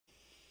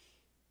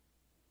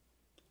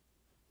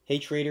Hey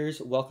traders,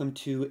 welcome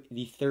to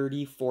the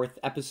 34th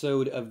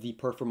episode of the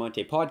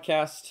Performante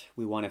podcast.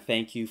 We want to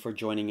thank you for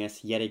joining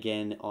us yet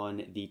again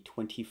on the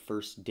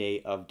 21st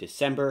day of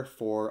December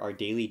for our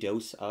daily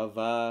dose of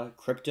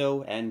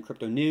crypto and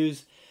crypto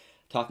news.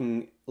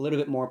 Talking a little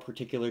bit more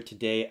particular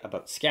today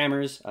about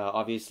scammers.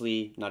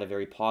 Obviously, not a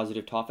very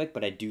positive topic,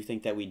 but I do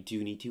think that we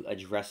do need to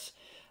address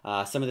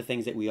some of the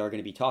things that we are going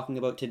to be talking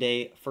about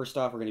today. First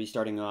off, we're going to be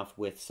starting off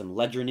with some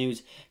Ledger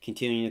news,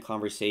 continuing the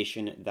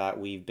conversation that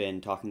we've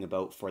been talking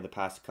about for the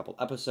past couple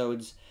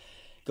episodes.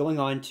 Going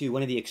on to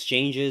one of the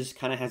exchanges,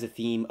 kind of has a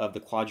theme of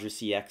the Quadra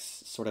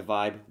CX sort of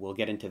vibe. We'll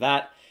get into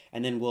that.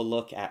 And then we'll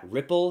look at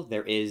Ripple.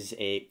 There is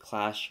a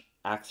class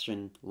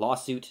action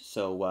lawsuit,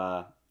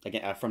 so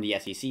again from the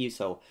SEC.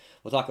 So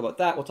we'll talk about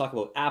that. We'll talk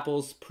about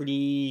Apple's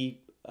pretty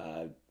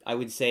I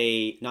would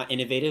say not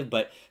innovative,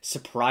 but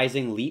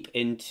surprising leap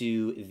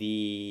into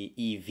the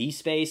EV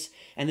space.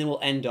 And then we'll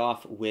end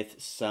off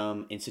with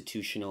some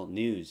institutional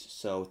news.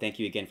 So thank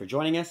you again for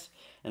joining us.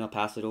 And I'll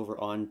pass it over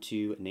on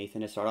to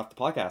Nathan to start off the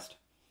podcast.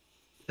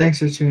 Thanks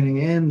for tuning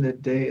in. The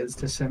day is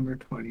December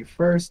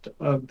 21st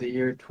of the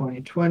year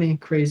 2020.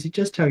 Crazy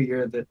just how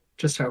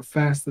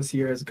fast this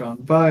year has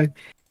gone by.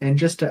 And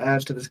just to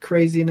add to this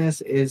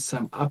craziness is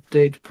some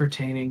update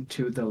pertaining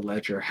to the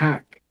Ledger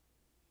hack.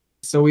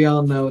 So we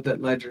all know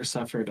that Ledger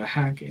suffered a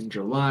hack in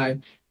July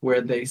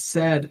where they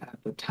said at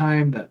the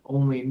time that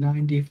only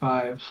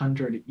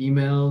 9,500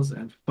 emails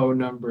and phone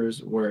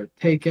numbers were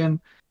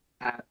taken.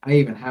 I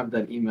even have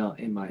that email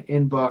in my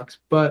inbox,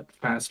 but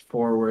fast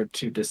forward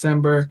to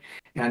December,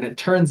 and it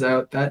turns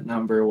out that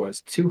number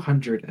was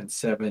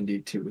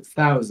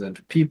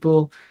 272,000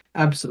 people.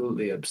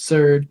 Absolutely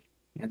absurd.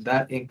 And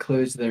that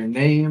includes their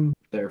name,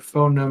 their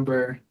phone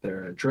number,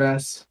 their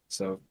address,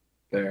 so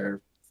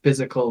their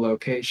physical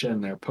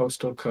location, their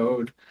postal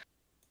code,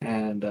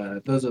 and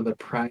those are the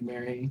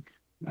primary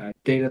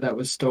data that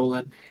was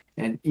stolen.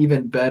 And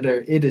even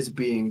better, it is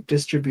being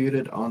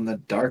distributed on the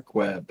dark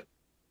web.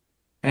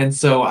 And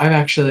so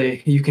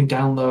you can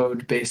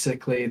download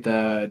basically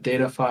the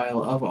data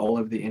file of all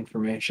of the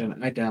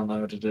information. I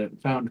downloaded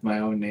it, found my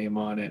own name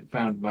on it,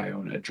 found my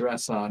own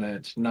address on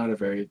it. Not a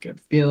very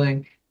good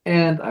feeling.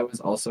 And I was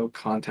also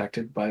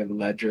contacted by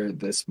Ledger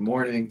this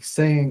morning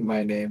saying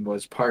my name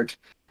was part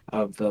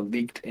of the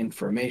leaked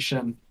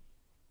information.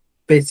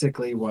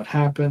 Basically, what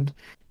happened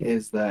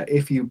is that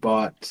if you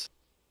bought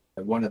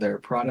one of their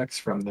products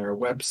from their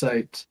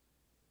website,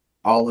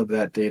 all of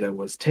that data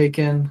was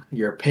taken.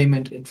 Your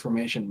payment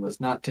information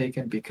was not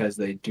taken because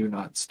they do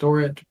not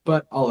store it,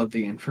 but all of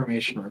the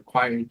information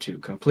required to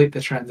complete the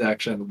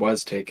transaction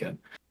was taken.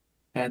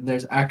 And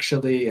there's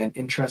actually an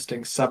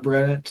interesting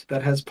subreddit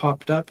that has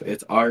popped up.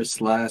 It's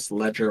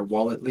r/Ledger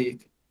Wallet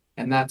Leak.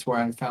 And that's where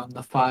I found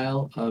the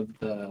file of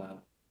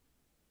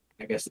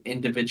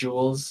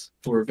individuals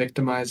who were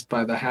victimized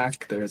by the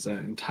hack. There's an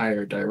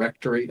entire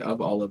directory of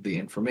all of the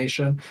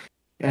information.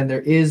 And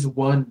there is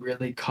one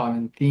really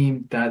common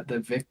theme that the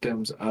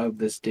victims of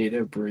this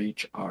data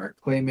breach are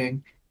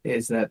claiming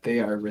is that they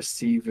are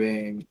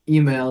receiving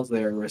emails,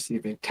 they are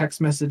receiving text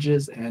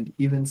messages, and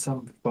even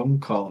some phone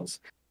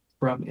calls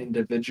from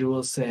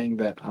individuals saying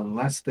that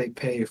unless they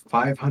pay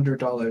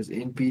 $500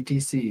 in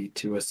BTC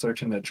to a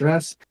certain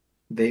address,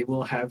 they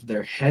will have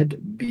their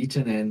head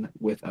beaten in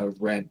with a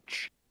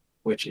wrench,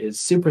 which is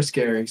super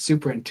scary,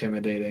 super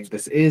intimidating.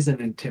 This is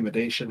an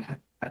intimidation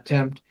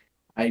attempt.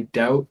 I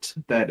doubt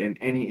that in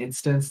any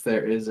instance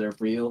there is a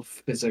real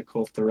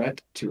physical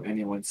threat to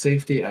anyone's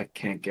safety. I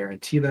can't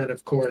guarantee that,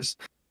 of course,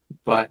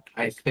 but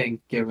I think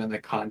given the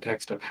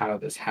context of how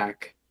this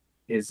hack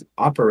is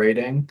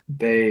operating,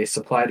 they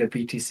supplied a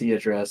BTC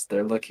address.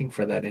 They're looking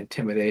for that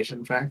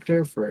intimidation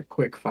factor for a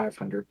quick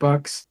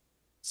 $500.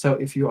 So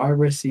if you are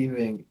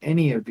receiving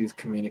any of these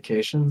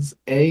communications,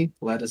 A,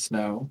 let us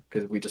know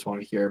because we just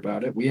want to hear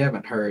about it. We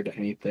haven't heard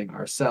anything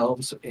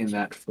ourselves in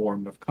that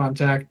form of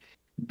contact.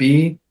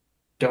 B,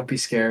 don't be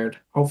scared.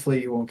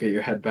 Hopefully, you won't get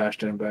your head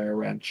bashed in by a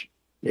wrench.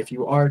 If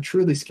you are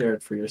truly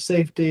scared for your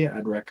safety,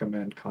 I'd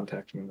recommend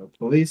contacting the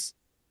police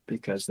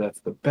because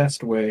that's the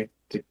best way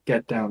to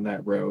get down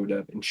that road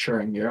of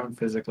ensuring your own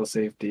physical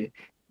safety.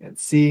 And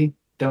C,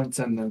 don't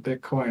send them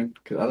Bitcoin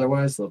because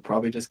otherwise they'll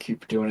probably just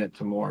keep doing it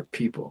to more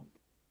people.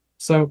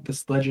 So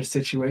this Ledger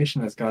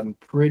situation has gotten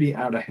pretty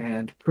out of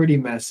hand, pretty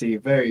messy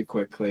very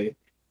quickly.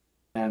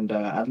 And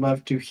I'd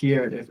love to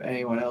hear if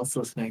anyone else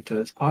listening to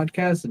this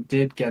podcast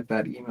did get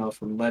that email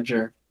from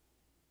Ledger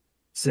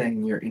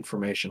saying your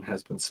information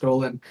has been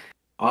stolen.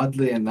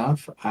 Oddly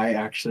enough, I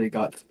actually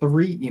got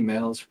 3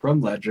 emails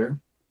from Ledger.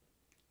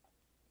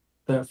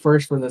 The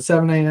first was at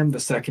 7 a.m., the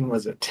second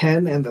was at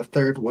 10, and the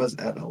third was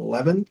at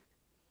 11.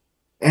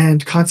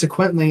 And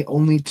consequently,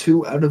 only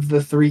 2 out of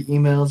the 3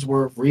 emails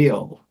were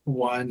real.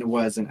 One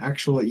was an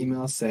actual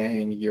email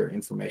saying your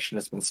information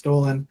has been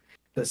stolen.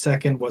 The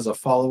second was a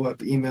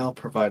follow-up email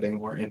providing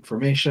more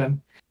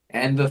information.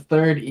 And the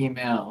third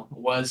email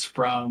was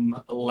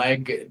from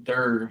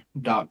legder.com.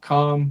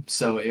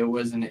 So it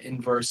was an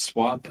inverse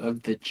swap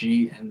of the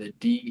G and the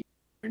D in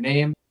your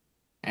name.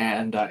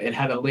 And it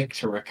had a link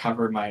to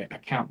recover my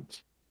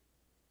account.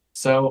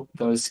 So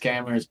those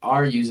scammers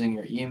are using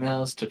your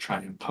emails to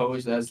try and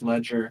pose as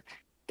Ledger,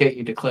 get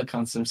you to click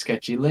on some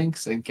sketchy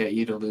links and get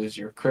you to lose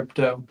your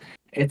crypto.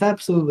 It's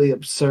absolutely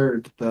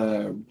absurd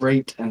the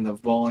rate and the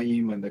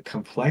volume and the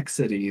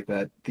complexity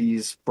that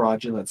these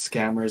fraudulent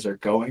scammers are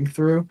going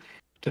through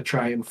to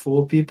try and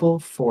fool people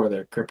for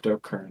their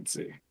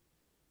cryptocurrency.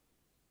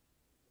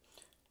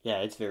 Yeah,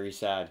 it's very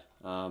sad.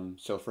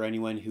 So for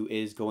anyone who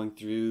is going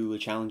through a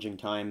challenging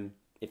time,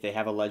 if they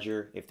have a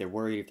ledger, if they're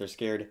worried, if they're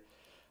scared,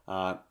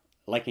 uh,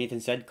 like Nathan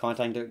said,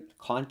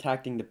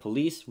 contacting the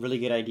police, really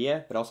good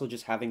idea, but also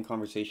just having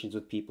conversations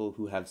with people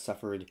who have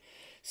suffered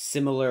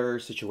similar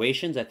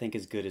situations, I think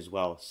is good as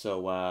well.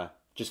 So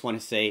just want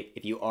to say,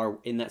 if you are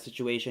in that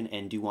situation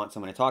and do want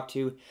someone to talk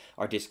to,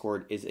 our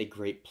Discord is a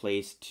great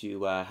place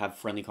to have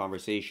friendly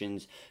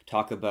conversations,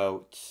 talk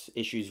about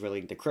issues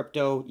relating to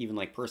crypto, even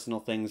like personal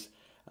things.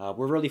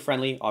 We're really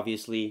friendly,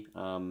 obviously.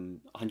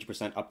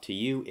 100% up to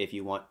you if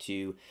you want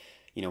to,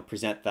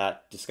 present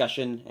that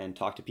discussion and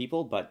talk to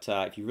people. But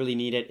if you really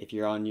need it, if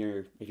you're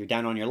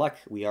down on your luck,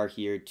 we are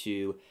here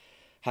to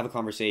have a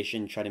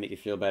conversation, try to make you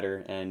feel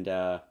better, and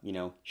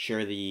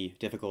share the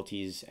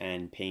difficulties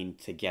and pain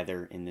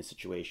together in this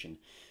situation.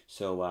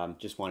 So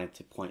just wanted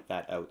to point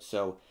that out.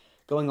 So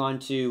going on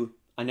to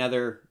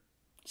another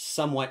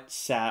somewhat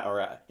sad,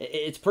 or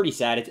it's pretty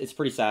sad. It's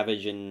pretty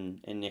savage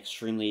and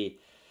extremely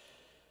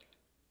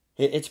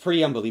it's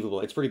pretty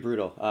unbelievable. It's pretty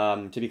brutal.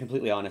 To be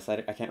completely honest,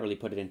 I can't really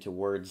put it into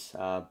words.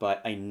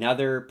 But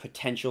another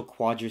potential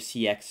Quadra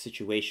CX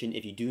situation.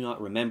 If you do not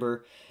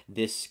remember,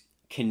 this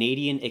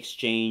Canadian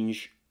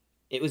exchange,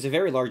 it was a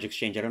very large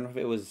exchange. I don't know if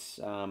it was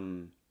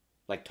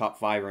like top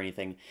five or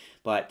anything,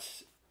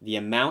 but the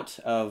amount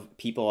of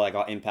people that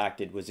got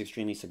impacted was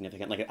extremely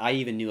significant. Like I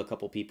even knew a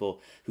couple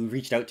people who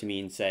reached out to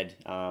me and said,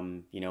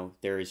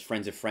 there is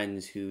friends of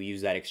friends who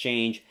use that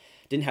exchange,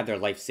 didn't have their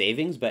life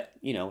savings, but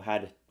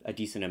had a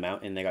decent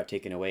amount and they got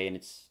taken away.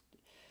 And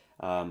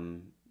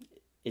um,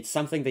 it's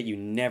something that you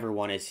never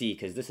want to see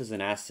because this is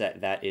an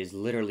asset that is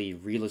literally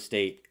real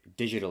estate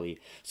digitally.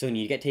 So when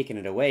you get taken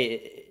it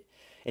away,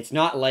 it's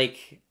not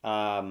like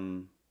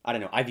I don't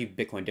know. I view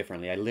Bitcoin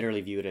differently. I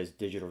literally view it as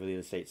digital real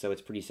estate, so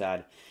it's pretty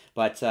sad.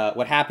 But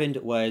what happened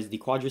was the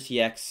Quadra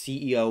CX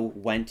CEO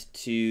went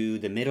to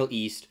the Middle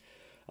East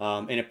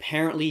and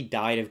apparently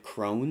died of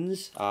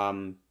Crohn's,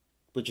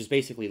 which is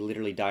basically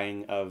literally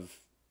dying of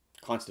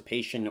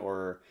constipation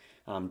or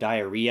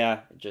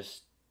diarrhea.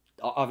 Just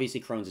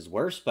obviously Crohn's is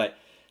worse, but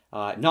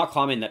not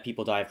common that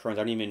people die of Crohn's.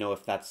 I don't even know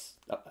if that's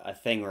a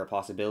thing or a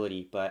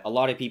possibility, but a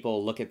lot of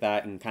people look at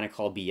that and kind of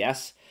call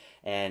BS.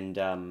 And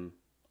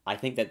I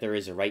think that there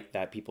is a right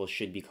that people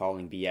should be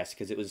calling BS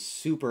because it was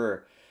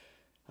super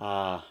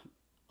uh,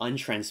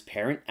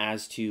 untransparent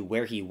as to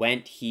where he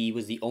went. He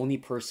was the only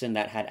person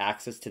that had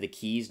access to the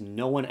keys.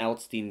 No one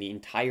else in the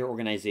entire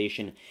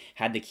organization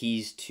had the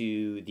keys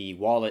to the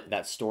wallet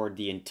that stored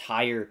the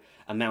entire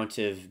amount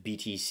of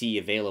BTC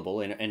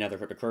available and other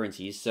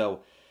cryptocurrencies.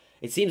 So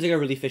it seems like a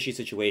really fishy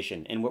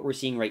situation. And what we're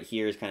seeing right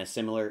here is kind of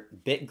similar.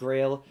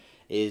 BitGrail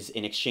is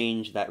an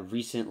exchange that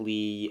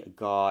recently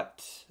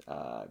got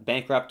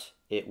bankrupt.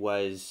 It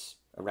was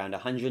around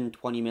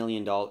 $120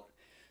 million.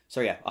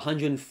 Sorry, yeah,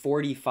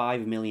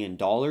 $145 million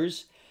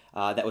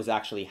that was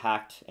actually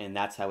hacked, and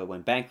that's how it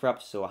went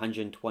bankrupt. So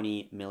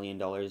 $120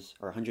 million or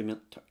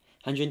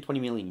 120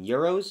 million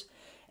euros.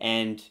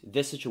 And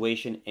this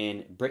situation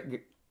in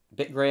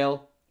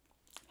BitGrail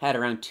had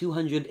around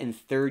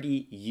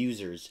 230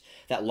 users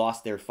that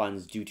lost their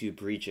funds due to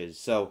breaches.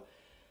 So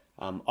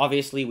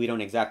obviously, we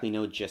don't exactly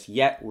know just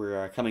yet.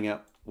 We're coming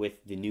up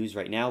with the news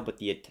right now, but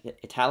the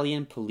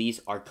Italian police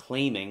are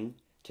claiming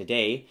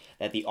today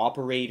that the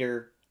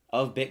operator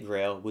of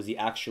BitGrail was the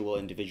actual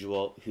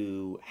individual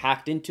who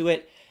hacked into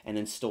it and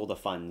then stole the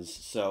funds.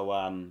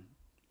 So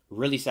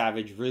really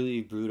savage,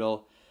 really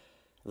brutal,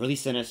 really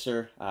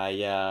sinister.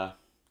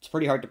 It's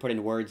pretty hard to put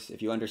into words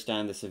if you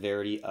understand the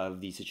severity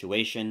of the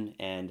situation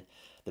and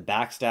the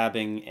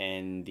backstabbing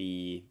and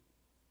the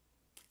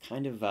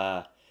kind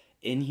of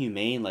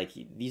inhumane. Like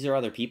these are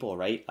other people,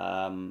 right?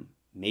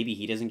 Maybe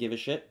he doesn't give a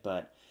shit,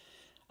 but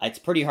it's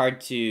pretty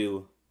hard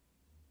to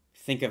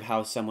think of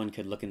how someone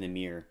could look in the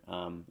mirror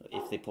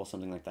if they pull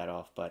something like that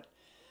off. But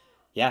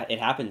yeah, it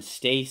happens.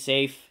 Stay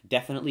safe.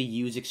 Definitely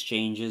use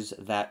exchanges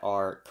that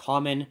are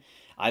common.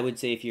 I would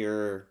say if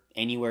you're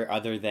anywhere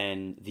other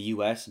than the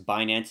US,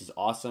 Binance is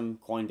awesome.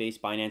 Coinbase,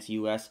 Binance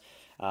US,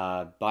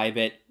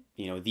 Bybit.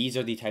 These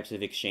are the types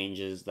of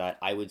exchanges that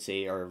I would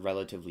say are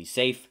relatively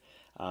safe.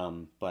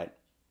 But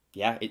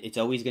yeah, it's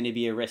always going to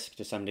be a risk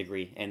to some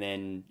degree. And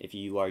then if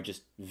you are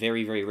just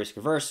very, very risk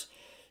averse,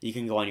 you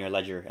can go on your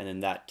ledger and then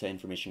that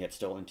information gets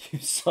stolen too.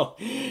 So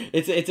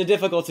it's a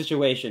difficult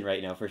situation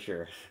right now for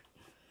sure.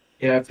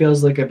 Yeah, it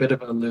feels like a bit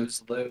of a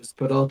lose-lose,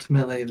 but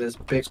ultimately, this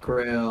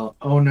BitGrail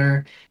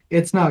owner,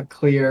 it's not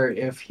clear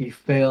if he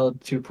failed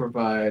to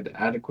provide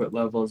adequate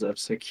levels of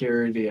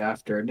security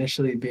after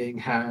initially being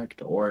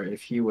hacked or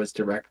if he was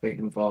directly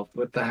involved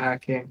with the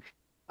hacking.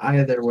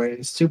 Either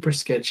way, super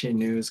sketchy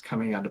news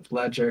coming out of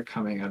Ledger,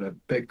 coming out of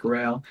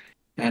BitGrail,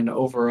 and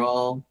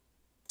overall,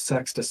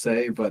 sucks to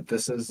say, but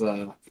this is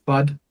a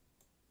FUD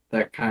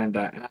that kind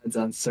of adds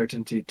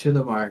uncertainty to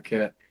the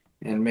market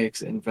and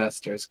makes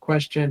investors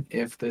question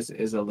if this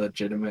is a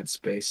legitimate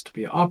space to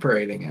be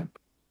operating in.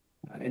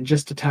 And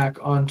just to tack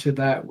onto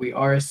that, we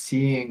are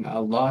seeing a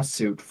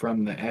lawsuit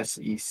from the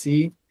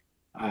SEC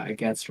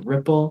against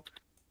Ripple.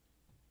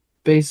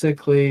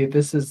 Basically,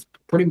 this is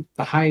pretty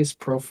the highest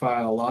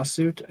profile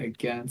lawsuit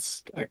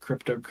against a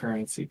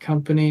cryptocurrency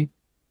company.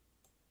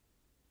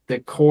 The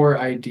core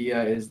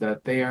idea is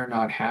that they are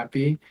not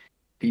happy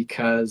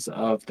because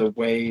of the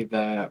way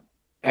that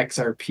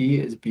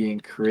XRP is being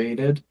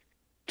created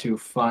to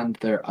fund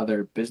their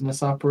other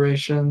business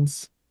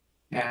operations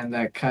and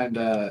that kind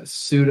of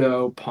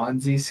pseudo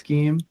Ponzi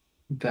scheme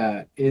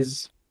that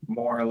is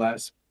more or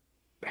less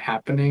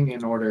happening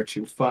in order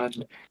to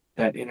fund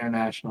that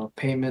international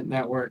payment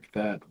network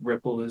that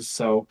Ripple is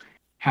so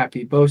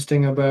happy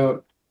boasting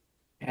about.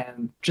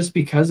 And just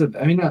because of,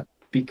 I mean, not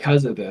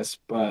because of this,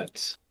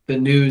 but the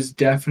news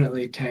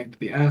definitely tanked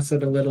the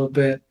asset a little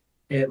bit.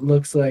 It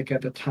looks like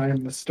at the time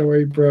the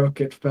story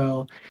broke, it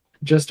fell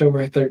just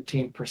over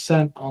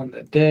 13% on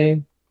the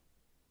day,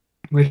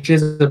 which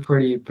is a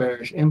pretty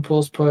bearish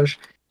impulse push.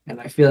 And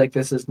I feel like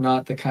this is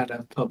not the kind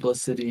of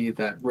publicity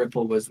that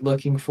Ripple was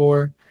looking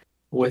for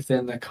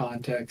within the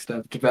context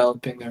of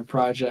developing their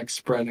project,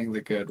 spreading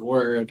the good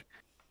word.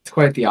 It's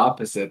quite the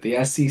opposite.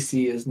 The SEC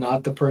is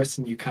not the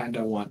person you kind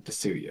of want to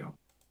sue you.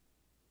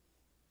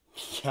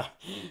 Yeah,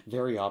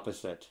 very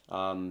opposite.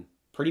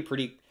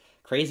 Pretty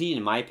crazy,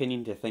 in my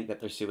opinion, to think that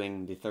they're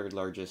suing the third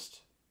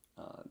largest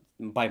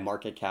by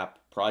market cap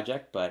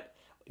project, but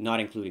not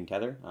including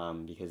Tether,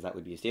 because that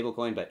would be a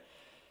stablecoin. But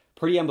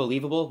pretty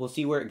unbelievable. We'll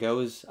see where it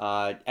goes.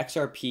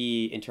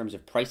 XRP, in terms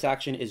of price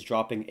action, is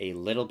dropping a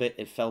little bit.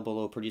 It fell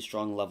below a pretty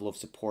strong level of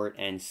support,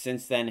 and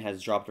since then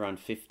has dropped around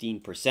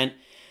 15%.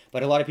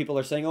 But a lot of people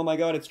are saying, oh my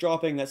God, it's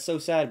dropping. That's so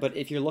sad. But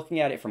if you're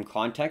looking at it from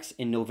context,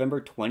 in November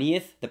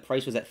 20th, the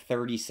price was at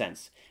 30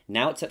 cents.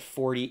 Now it's at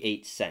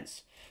 48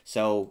 cents.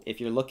 So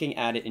if you're looking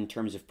at it in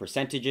terms of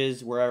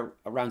percentages, we're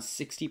around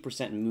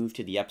 60% move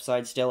to the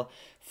upside still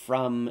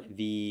from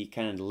the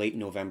kind of late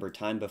November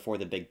time before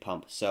the big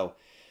pump. So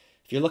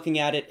if you're looking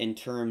at it in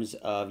terms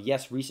of,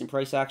 yes, recent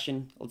price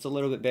action, it's a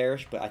little bit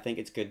bearish, but I think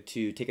it's good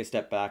to take a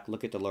step back,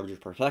 look at the larger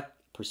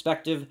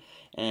perspective,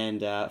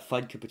 and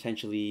FUD could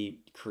potentially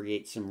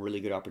create some really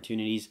good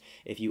opportunities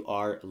if you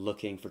are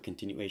looking for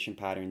continuation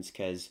patterns,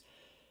 because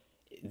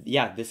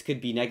yeah, this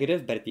could be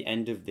negative, but at the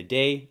end of the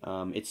day,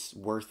 it's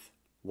worth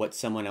what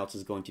someone else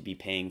is going to be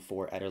paying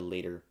for at a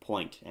later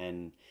point.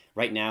 And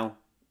right now,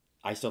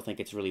 I still think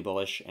it's really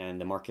bullish,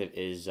 and the market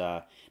is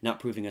not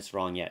proving us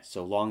wrong yet.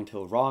 So long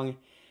till wrong.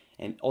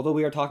 And although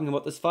we are talking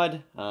about this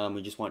FUD,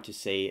 we just want to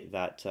say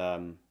that,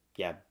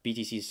 yeah,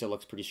 BTC still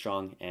looks pretty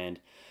strong, and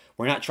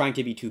we're not trying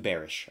to be too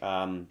bearish,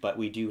 but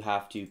we do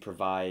have to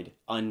provide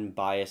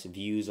unbiased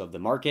views of the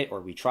market,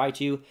 or we try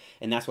to,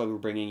 and that's why we're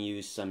bringing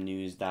you some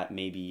news that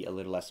may be a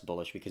little less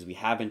bullish, because we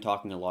have been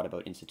talking a lot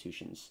about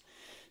institutions.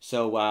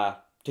 So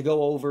to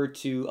go over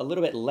to a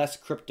little bit less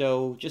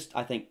crypto, just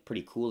I think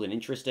pretty cool and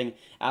interesting,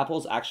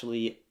 Apple's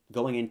actually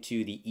going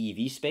into the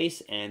EV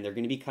space, and they're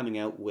going to be coming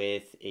out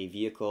with a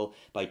vehicle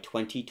by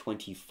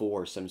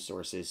 2024, some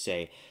sources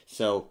say.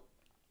 So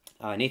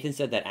Nathan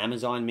said that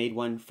Amazon made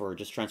one for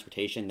just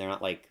transportation. They're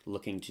not like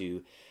looking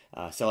to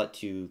sell it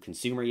to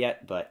consumer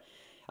yet, but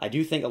I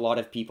do think a lot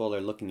of people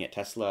are looking at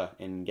Tesla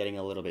and getting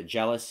a little bit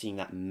jealous, seeing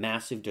that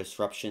massive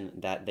disruption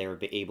that they're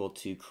able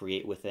to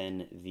create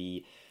within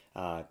the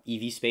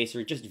EV space,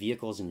 or just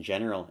vehicles in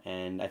general.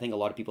 And I think a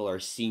lot of people are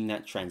seeing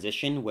that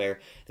transition where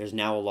there's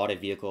now a lot of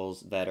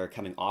vehicles that are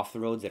coming off the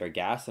roads that are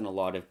gas, and a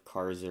lot of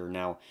cars are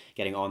now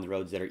getting on the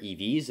roads that are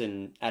EVs.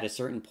 And at a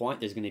certain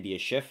point, there's going to be a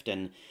shift,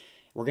 and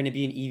we're going to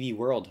be an EV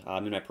world.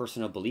 In my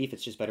personal belief,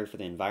 it's just better for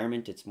the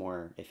environment. It's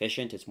more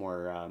efficient. It's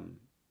more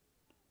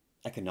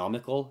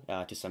economical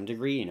to some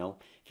degree. You know,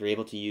 if you're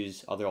able to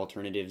use other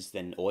alternatives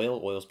than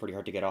oil, oil's pretty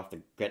hard to get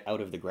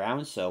out of the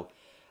ground. So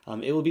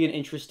it will be an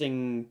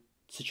interesting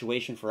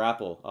situation for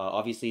Apple.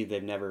 Obviously,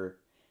 they've never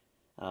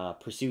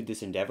pursued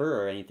this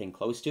endeavor or anything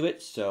close to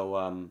it.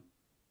 So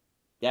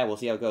yeah, we'll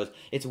see how it goes.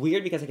 It's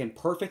weird because I can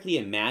perfectly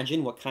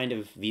imagine what kind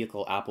of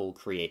vehicle Apple will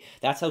create.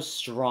 That's how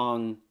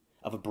strong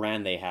of a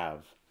brand they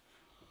have.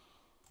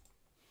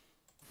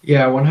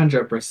 Yeah,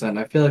 100%.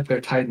 I feel like they're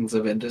titans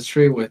of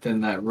industry within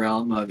that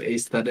realm of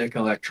aesthetic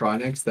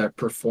electronics that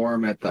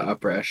perform at the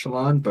upper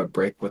echelon but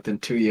break within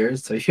 2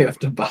 years, so you have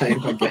to buy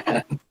them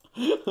again.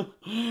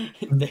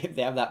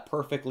 They have that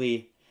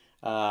perfectly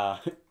uh,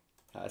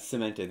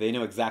 cemented. They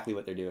know exactly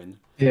what they're doing.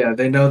 Yeah,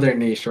 they know their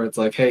niche where it's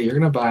like, hey, you're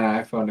gonna buy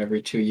an iPhone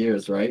every 2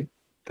 years, right?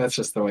 That's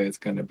just the way it's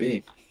gonna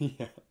be.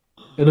 Yeah.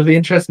 It'll be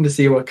interesting to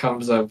see what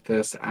comes of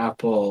this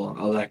Apple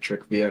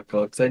electric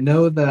vehicle because I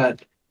know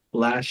that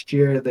last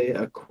year they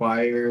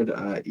acquired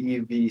a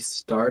EV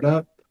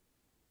startup.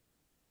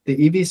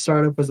 The EV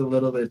startup was a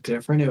little bit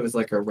different. It was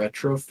like a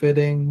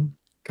retrofitting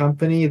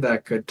company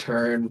that could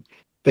turn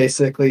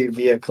basically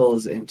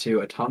vehicles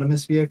into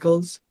autonomous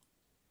vehicles.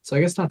 So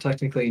I guess not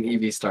technically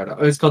an EV startup.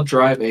 Oh, it's called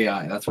Drive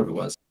AI. That's what it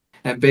was.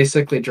 And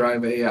basically,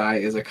 Drive AI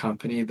is a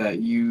company that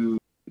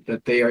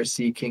they are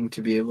seeking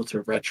to be able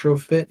to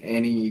retrofit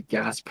any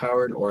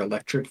gas-powered or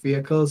electric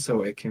vehicles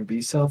so it can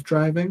be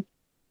self-driving,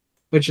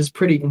 which is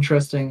pretty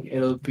interesting.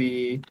 It'll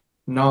be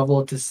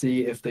novel to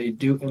see if they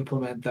do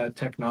implement that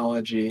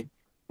technology.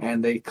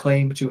 And they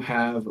claim to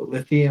have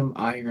lithium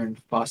iron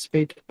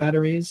phosphate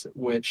batteries,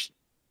 which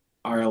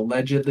are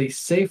allegedly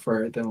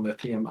safer than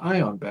lithium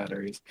ion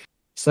batteries.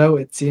 So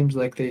it seems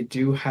like they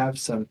do have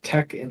some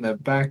tech in the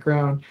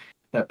background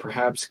that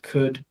perhaps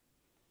could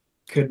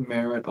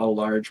merit a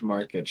large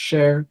market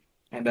share.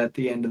 And at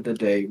the end of the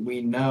day,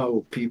 we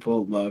know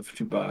people love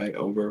to buy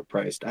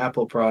overpriced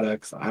Apple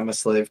products. I'm a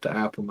slave to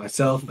Apple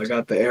myself. I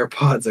got the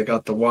AirPods, I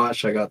got the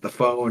watch, I got the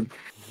phone.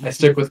 I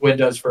stick with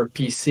Windows for a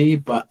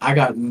PC, but I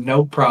got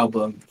no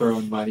problem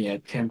throwing money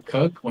at Tim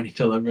Cook when he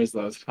delivers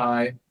those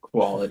high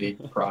quality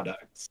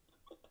products.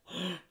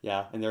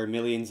 Yeah, and there are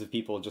millions of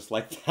people just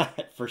like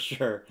that for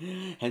sure.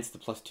 Hence the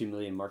plus 2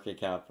 million market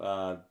cap.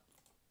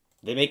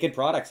 They make good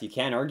products. You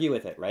can't argue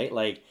with it, right?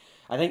 Like,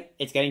 I think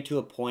it's getting to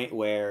a point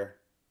where,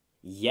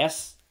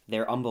 yes,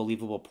 they're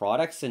unbelievable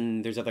products,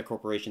 and there's other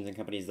corporations and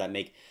companies that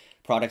make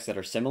products that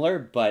are similar,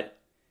 but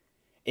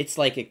it's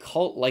like a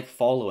cult-like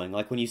following.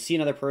 Like when you see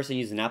another person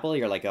use an Apple,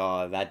 you're like,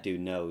 oh, that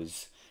dude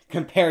knows.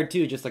 Compared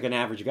to just like an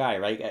average guy,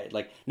 right?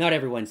 Like not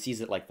everyone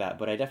sees it like that,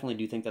 but I definitely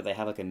do think that they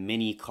have like a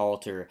mini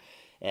cult or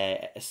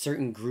a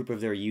certain group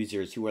of their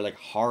users who are like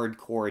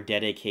hardcore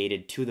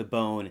dedicated to the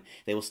bone.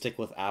 They will stick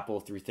with Apple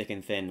through thick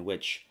and thin,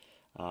 which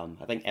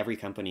I think every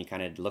company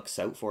kind of looks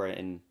out for it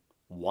and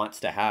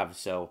wants to have.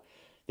 So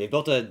they've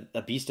built a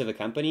beast of a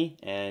company,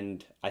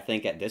 and I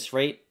think at this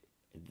rate,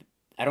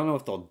 I don't know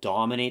if they'll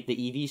dominate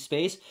the EV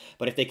space,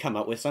 but if they come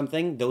out with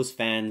something, those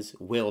fans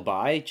will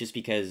buy just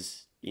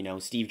because,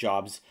 Steve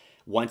Jobs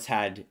once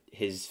had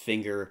his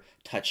finger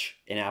touch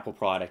an Apple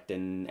product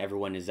and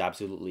everyone is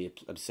absolutely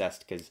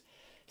obsessed because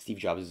Steve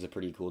Jobs is a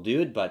pretty cool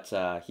dude, but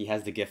he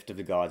has the gift of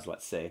the gods,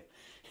 let's say,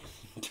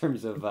 in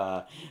terms of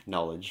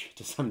knowledge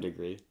to some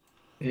degree.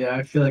 Yeah,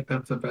 I feel like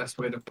that's the best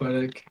way to put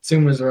it.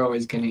 Consumers are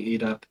always going to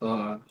eat up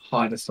the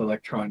hottest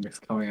electronics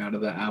coming out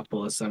of the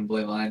Apple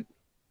assembly line.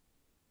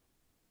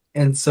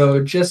 And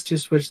so, just to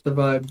switch the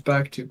vibe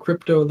back to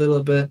crypto a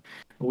little bit,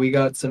 we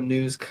got some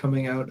news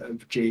coming out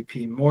of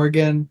JP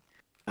Morgan.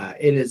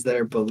 It is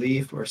their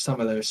belief, or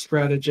some of their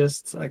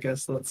strategists, I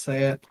guess, let's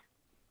say it,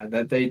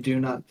 that they do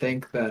not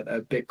think that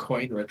a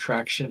Bitcoin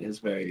retraction is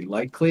very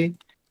likely.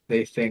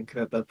 They think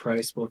that the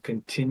price will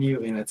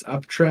continue in its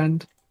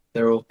uptrend.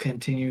 There will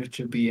continue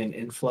to be an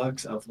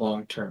influx of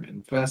long term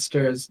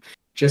investors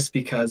just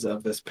because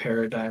of this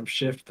paradigm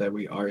shift that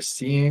we are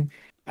seeing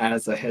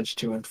as a hedge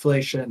to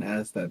inflation,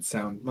 as that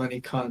sound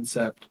money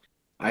concept.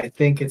 I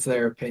think it's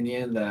their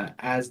opinion that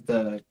as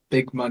the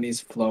big money's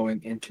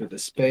flowing into the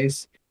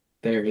space,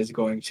 there is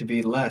going to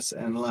be less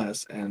and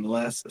less and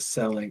less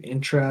selling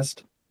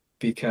interest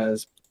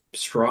because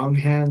strong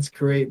hands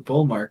create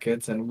bull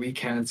markets and weak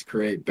hands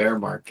create bear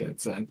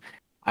markets. And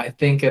I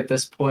think at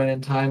this point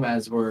in time,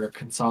 as we're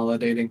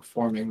consolidating,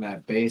 forming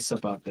that base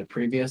above the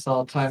previous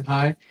all time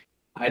high,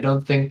 I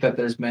don't think that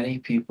there's many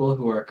people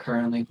who are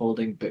currently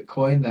holding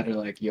Bitcoin that are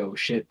like, yo,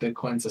 shit,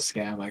 Bitcoin's a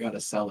scam. I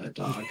gotta sell it,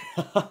 dog.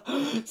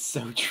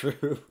 So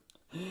true.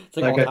 It's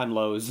like Like, all-time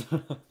lows.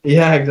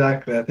 yeah,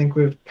 exactly. I think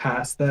we've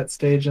passed that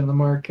stage in the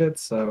market.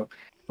 So,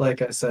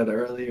 like I said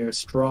earlier,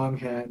 strong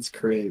hands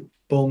create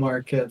bull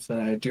markets.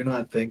 And I do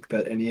not think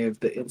that any of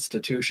the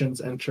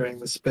institutions entering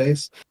the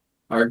space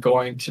are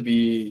going to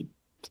be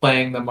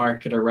playing the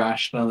market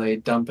irrationally,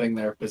 dumping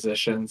their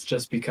positions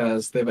just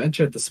because they've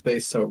entered the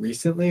space so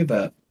recently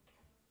that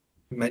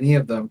many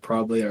of them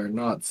probably are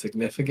not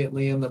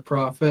significantly in the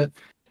profit,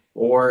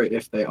 or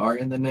if they are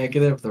in the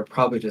negative, they're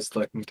probably just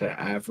looking to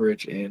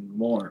average in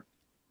more.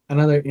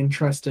 Another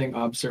interesting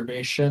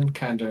observation,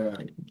 kind of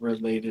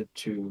related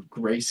to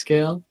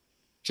Grayscale,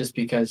 just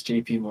because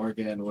JP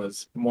Morgan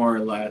was more or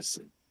less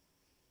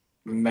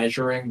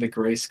measuring the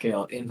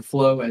Grayscale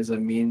inflow as a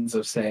means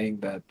of saying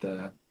that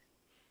the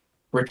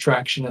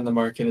retraction in the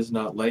market is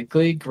not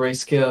likely.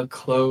 Grayscale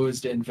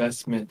closed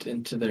investment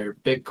into their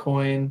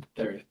Bitcoin,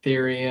 their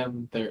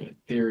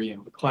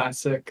Ethereum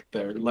Classic,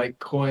 their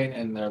Litecoin,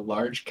 and their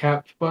large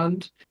cap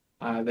fund.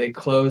 They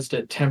closed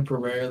it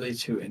temporarily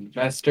to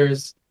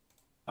investors,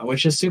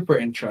 which is super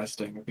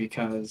interesting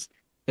because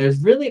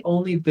there's really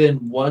only been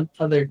one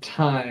other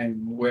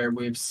time where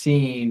we've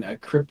seen a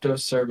crypto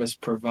service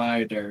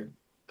provider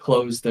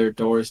close their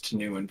doors to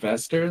new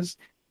investors,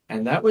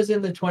 and that was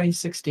in the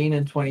 2016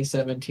 and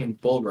 2017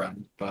 bull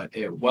run. But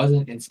it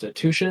wasn't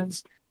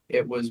institutions,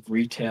 it was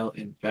retail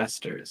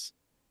investors,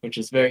 which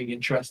is very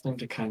interesting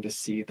to kind of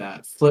see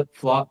that flip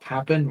flop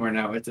happen where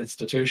now it's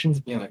institutions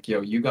being like,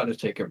 yo, you got to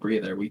take a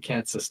breather. We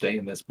can't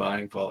sustain this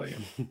buying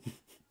volume.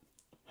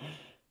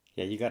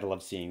 Yeah, you gotta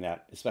love seeing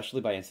that,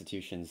 especially by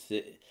institutions.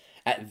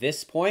 At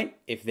this point,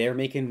 if they're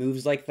making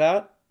moves like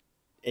that,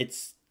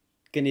 it's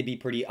gonna be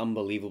pretty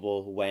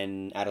unbelievable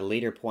when at a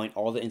later point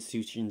all the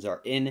institutions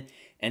are in,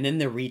 and then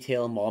the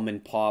retail mom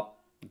and pop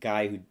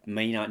guy who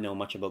may not know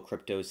much about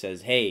crypto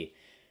says, "Hey,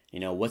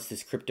 what's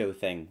this crypto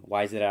thing?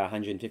 Why is it at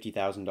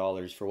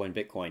 $150,000 for one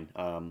Bitcoin?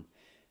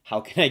 How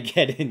can I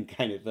get in,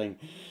 kind of thing.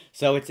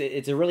 So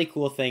it's a really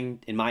cool thing,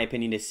 in my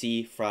opinion, to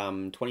see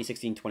from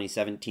 2016,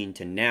 2017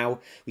 to now.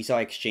 We saw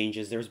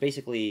exchanges. There was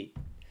basically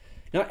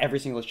not every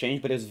single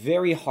exchange, but it was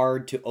very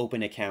hard to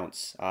open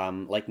accounts.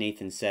 Like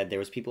Nathan said, there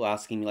was people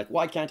asking me like,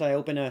 why can't I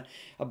open a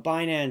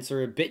Binance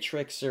or a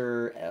Bittrex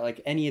or like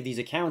any of these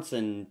accounts?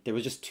 And there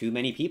was just too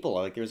many people.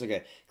 Like there was like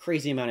a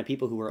crazy amount of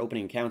people who were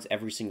opening accounts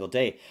every single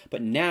day.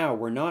 But now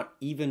we're not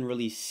even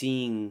really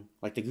seeing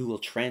like the Google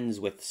trends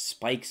with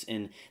spikes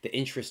in the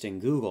interest in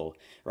Google,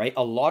 right?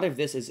 A lot of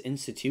this is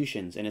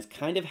institutions, and it's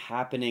kind of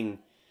happening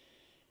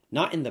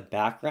not in the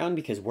background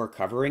because we're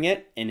covering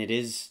it, and it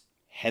is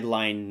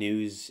headline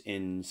news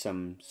in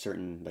some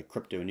certain like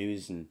crypto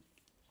news and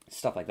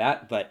stuff like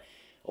that, but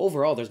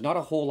overall there's not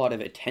a whole lot of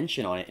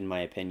attention on it, in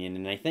my opinion.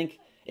 And I think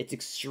it's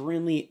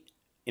extremely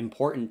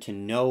important to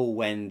know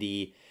when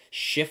the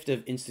shift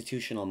of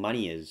institutional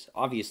money is.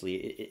 Obviously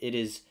it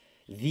is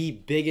the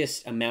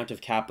biggest amount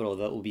of capital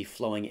that will be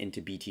flowing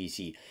into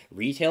BTC.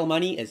 Retail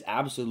money is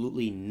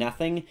absolutely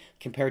nothing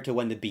compared to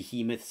when the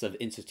behemoths of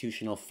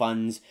institutional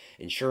funds,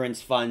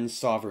 insurance funds,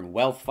 sovereign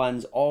wealth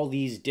funds, all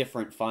these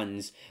different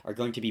funds are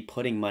going to be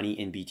putting money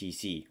in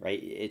BTC, right?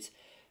 It's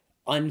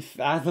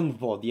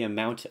unfathomable the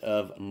amount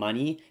of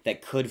money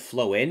that could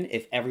flow in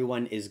if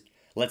everyone is,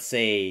 let's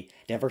say,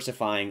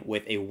 diversifying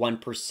with a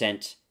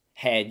 1%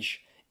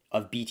 hedge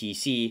of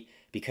BTC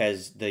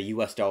because the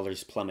US dollar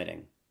is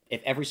plummeting.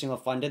 If every single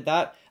fund did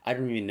that, I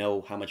don't even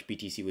know how much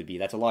BTC would be.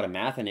 That's a lot of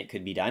math, and it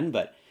could be done.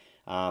 But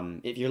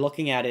if you're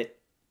looking at it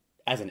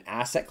as an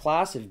asset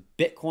class, if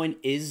Bitcoin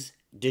is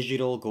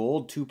digital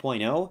gold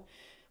 2.0,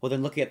 well,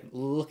 then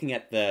looking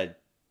at the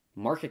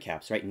market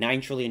caps, right?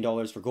 $9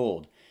 trillion for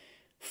gold,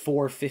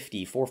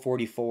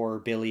 444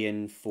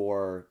 billion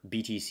for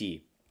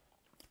BTC.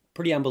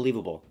 Pretty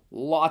unbelievable.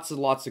 Lots of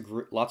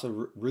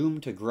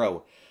room to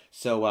grow.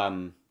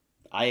 So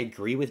I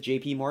agree with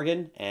JP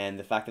Morgan, and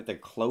the fact that they're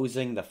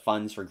closing the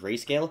funds for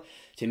Grayscale,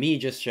 to me,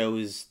 just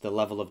shows the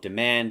level of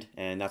demand,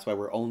 and that's why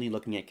we're only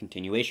looking at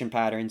continuation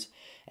patterns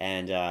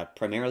and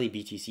primarily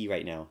BTC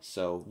right now.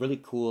 So really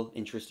cool,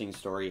 interesting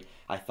story.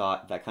 I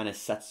thought that kind of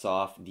sets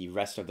off the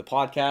rest of the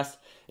podcast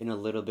in a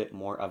little bit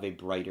more of a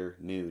brighter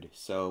mood.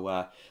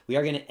 So we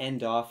are going to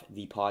end off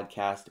the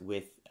podcast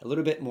with a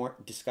little bit more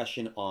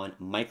discussion on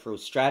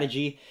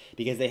MicroStrategy,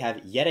 because they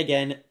have yet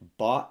again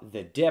bought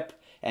the dip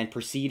and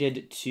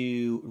proceeded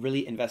to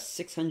really invest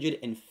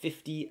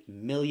 $650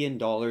 million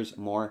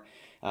more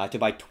to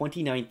buy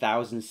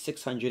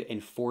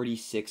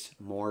 29,646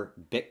 more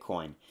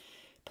Bitcoin.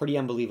 Pretty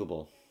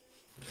unbelievable.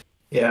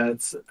 Yeah,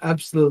 it's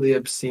absolutely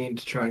obscene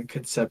to try and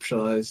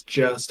conceptualize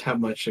just how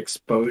much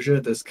exposure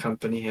this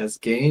company has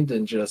gained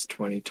in just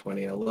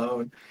 2020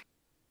 alone.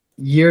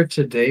 Year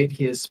to date,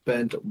 he has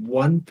spent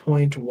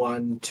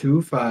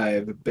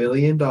 $1.125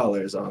 billion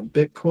on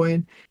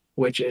Bitcoin,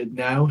 which it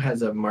now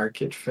has a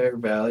market fair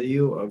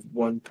value of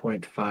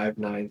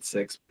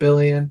 $1.596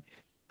 billion.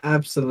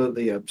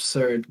 Absolutely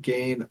absurd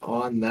gain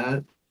on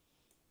that.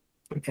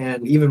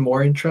 And even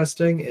more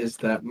interesting is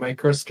that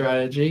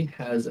MicroStrategy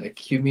has a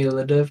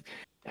cumulative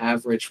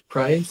average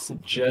price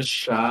just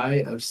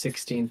shy of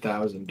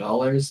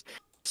 $16,000.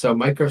 So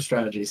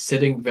MicroStrategy is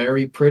sitting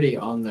very pretty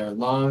on their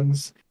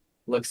longs.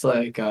 Looks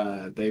like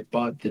they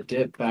bought the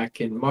dip back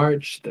in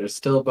March. They're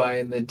still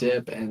buying the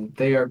dip, and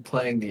they are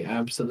playing the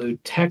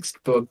absolute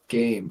textbook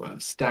game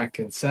of stack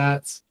and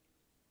sats,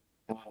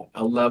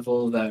 a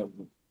level that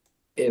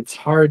it's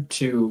hard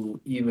to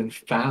even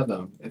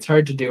fathom. It's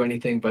hard to do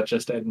anything but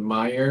just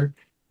admire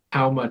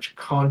how much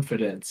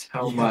confidence,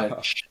 how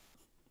much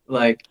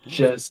like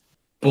just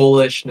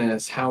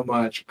bullishness, how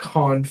much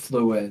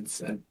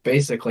confluence, and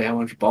basically how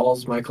much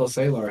balls Michael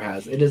Saylor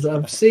has. It is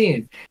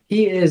obscene.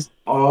 He is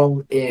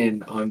all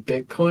in on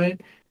Bitcoin,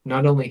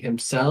 not only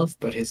himself,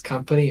 but his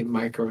company,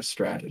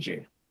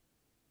 MicroStrategy.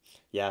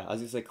 Yeah, I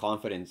was gonna say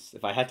confidence.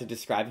 If I had to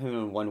describe him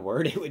in one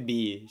word, it would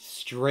be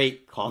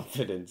straight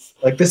confidence.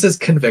 Like, this is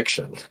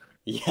conviction.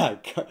 Yeah,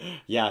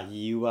 yeah,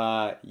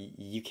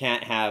 you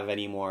can't have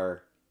any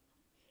more.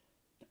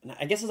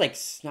 I guess it's like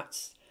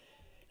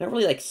not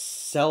really like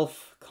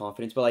self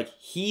confidence, but like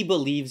he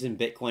believes in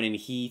Bitcoin and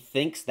he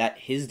thinks that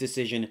his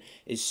decision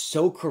is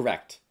so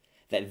correct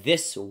that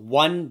this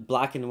one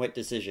black and white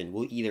decision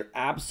will either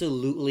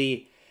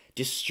absolutely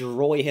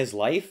destroy his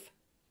life,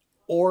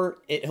 or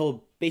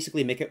he'll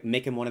basically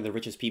make him one of the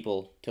richest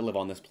people to live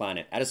on this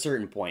planet at a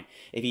certain point.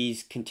 If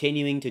he's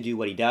continuing to do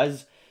what he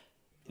does,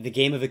 the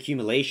game of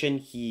accumulation,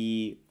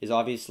 he is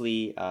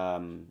obviously a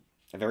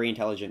very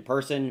intelligent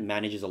person,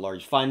 manages a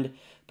large fund,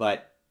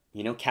 but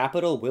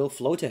capital will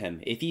flow to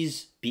him if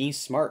he's being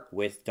smart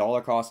with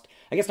dollar cost.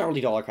 I guess not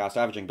really dollar cost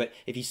averaging, but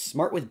if he's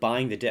smart with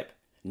buying the dip,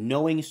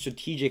 knowing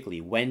strategically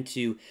when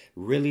to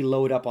really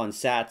load up on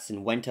sats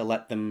and when to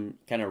let them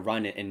kind of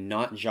run it and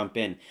not jump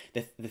in.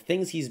 The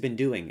things he's been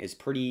doing is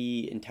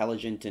pretty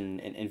intelligent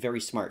and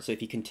very smart. So if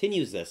he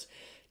continues this,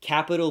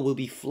 capital will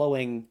be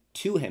flowing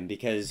to him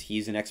because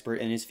he's an expert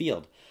in his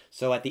field.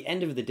 So at the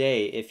end of the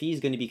day, if he's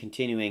going to be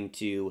continuing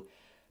to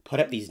put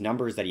up these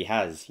numbers that he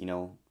has,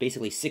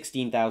 basically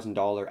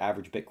 $16,000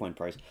 average Bitcoin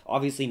price,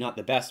 obviously not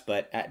the best,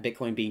 but at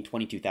Bitcoin being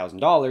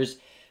 $22,000,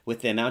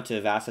 with the amount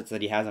of assets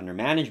that he has under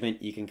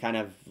management, you can kind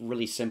of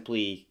really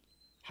simply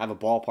have a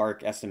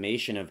ballpark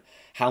estimation of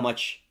how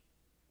much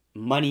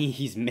money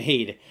he's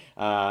made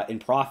in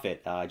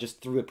profit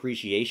just through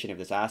appreciation of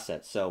this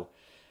asset. So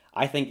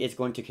I think it's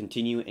going to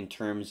continue in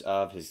terms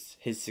of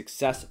his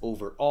success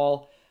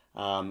overall.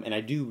 And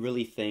I do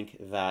really think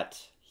that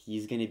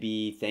he's going to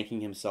be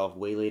thanking himself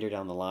way later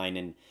down the line.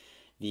 And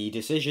the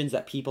decisions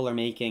that people are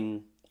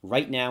making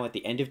right now at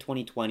the end of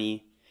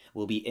 2020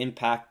 will be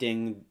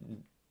impacting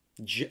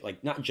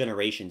not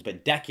generations,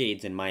 but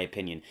decades, in my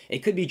opinion. It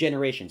could be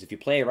generations. If you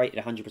play it right,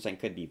 it 100%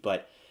 could be.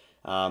 But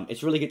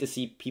it's really good to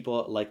see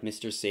people like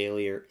Mr.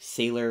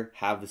 Saylor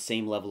have the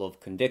same level of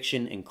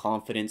conviction and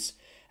confidence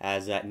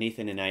as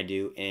Nathan and I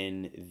do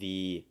in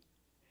the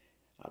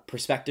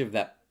perspective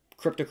that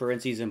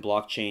cryptocurrencies and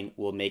blockchain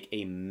will make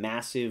a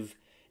massive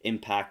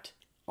impact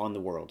on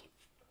the world.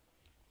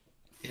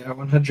 Yeah,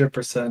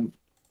 100%.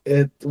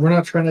 We're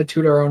not trying to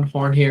toot our own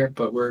horn here,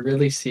 but we're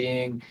really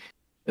seeing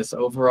this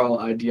overall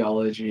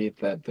ideology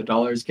that the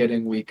dollar's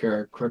getting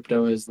weaker,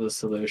 crypto is the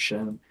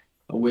solution.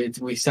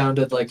 We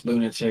sounded like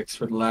lunatics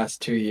for the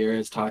last 2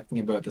 years talking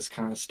about this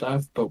kind of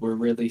stuff, but we're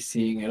really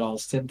seeing it all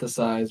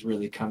synthesize,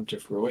 really come to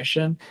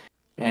fruition.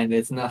 And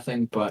it's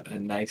nothing but a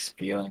nice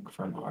feeling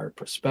from our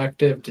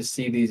perspective to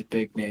see these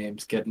big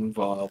names get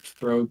involved,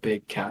 throw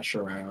big cash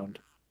around.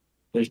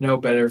 There's no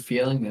better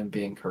feeling than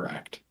being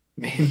correct.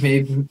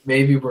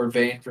 Maybe we're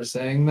vain for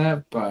saying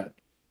that, but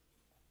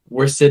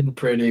we're sitting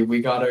pretty.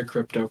 We got our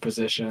crypto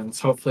positions.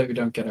 Hopefully, we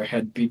don't get our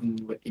head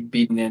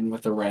beaten in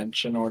with a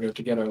wrench in order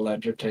to get our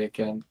ledger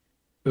taken.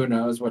 Who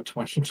knows what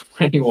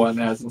 2021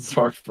 has in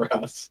store for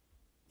us?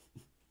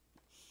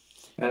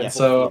 And Yeah,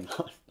 so, hopefully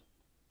not.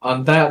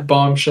 on that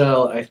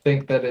bombshell, I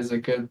think that is a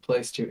good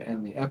place to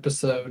end the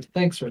episode.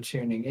 Thanks for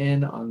tuning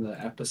in on the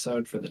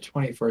episode for the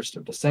 21st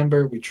of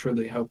December. We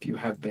truly hope you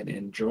have been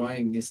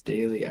enjoying these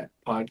daily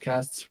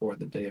podcasts for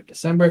the day of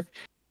December.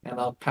 And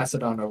I'll pass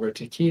it on over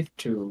to Keith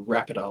to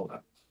wrap it all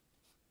up.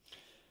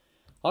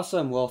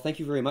 Awesome. Well, thank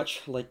you very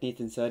much, like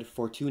Nathan said,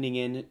 for tuning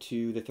in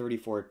to the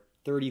 34th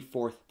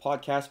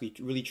podcast. We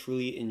really,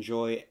 truly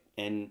enjoy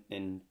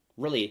and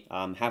really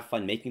have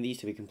fun making these,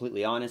 to be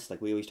completely honest.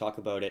 Like we always talk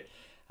about it.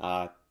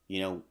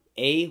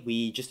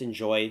 We just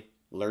enjoy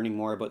learning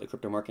more about the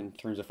crypto market in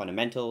terms of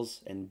fundamentals,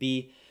 and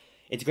B,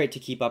 it's great to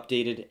keep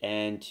updated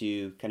and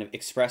to kind of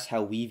express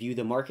how we view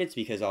the markets,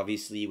 because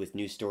obviously with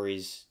news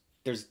stories,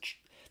 there's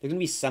going to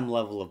be some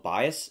level of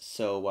bias.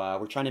 So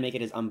we're trying to make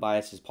it as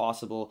unbiased as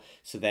possible,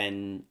 so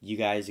then you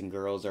guys and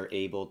girls are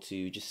able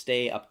to just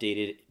stay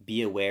updated,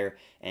 be aware,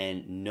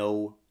 and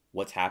know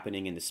what's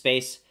happening in the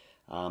space.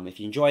 If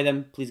you enjoy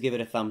them, please give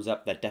it a thumbs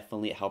up. That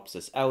definitely helps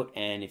us out.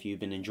 And if you've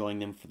been enjoying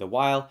them for the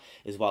while,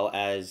 as well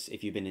as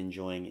if you've been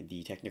enjoying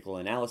the technical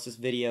analysis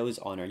videos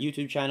on our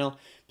YouTube channel,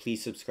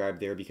 please subscribe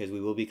there, because we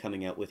will be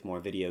coming out with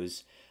more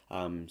videos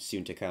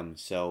soon to come.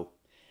 So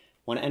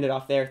want to end it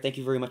off there. Thank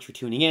you very much for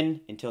tuning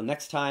in. Until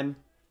next time,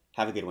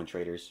 have a good one,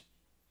 traders.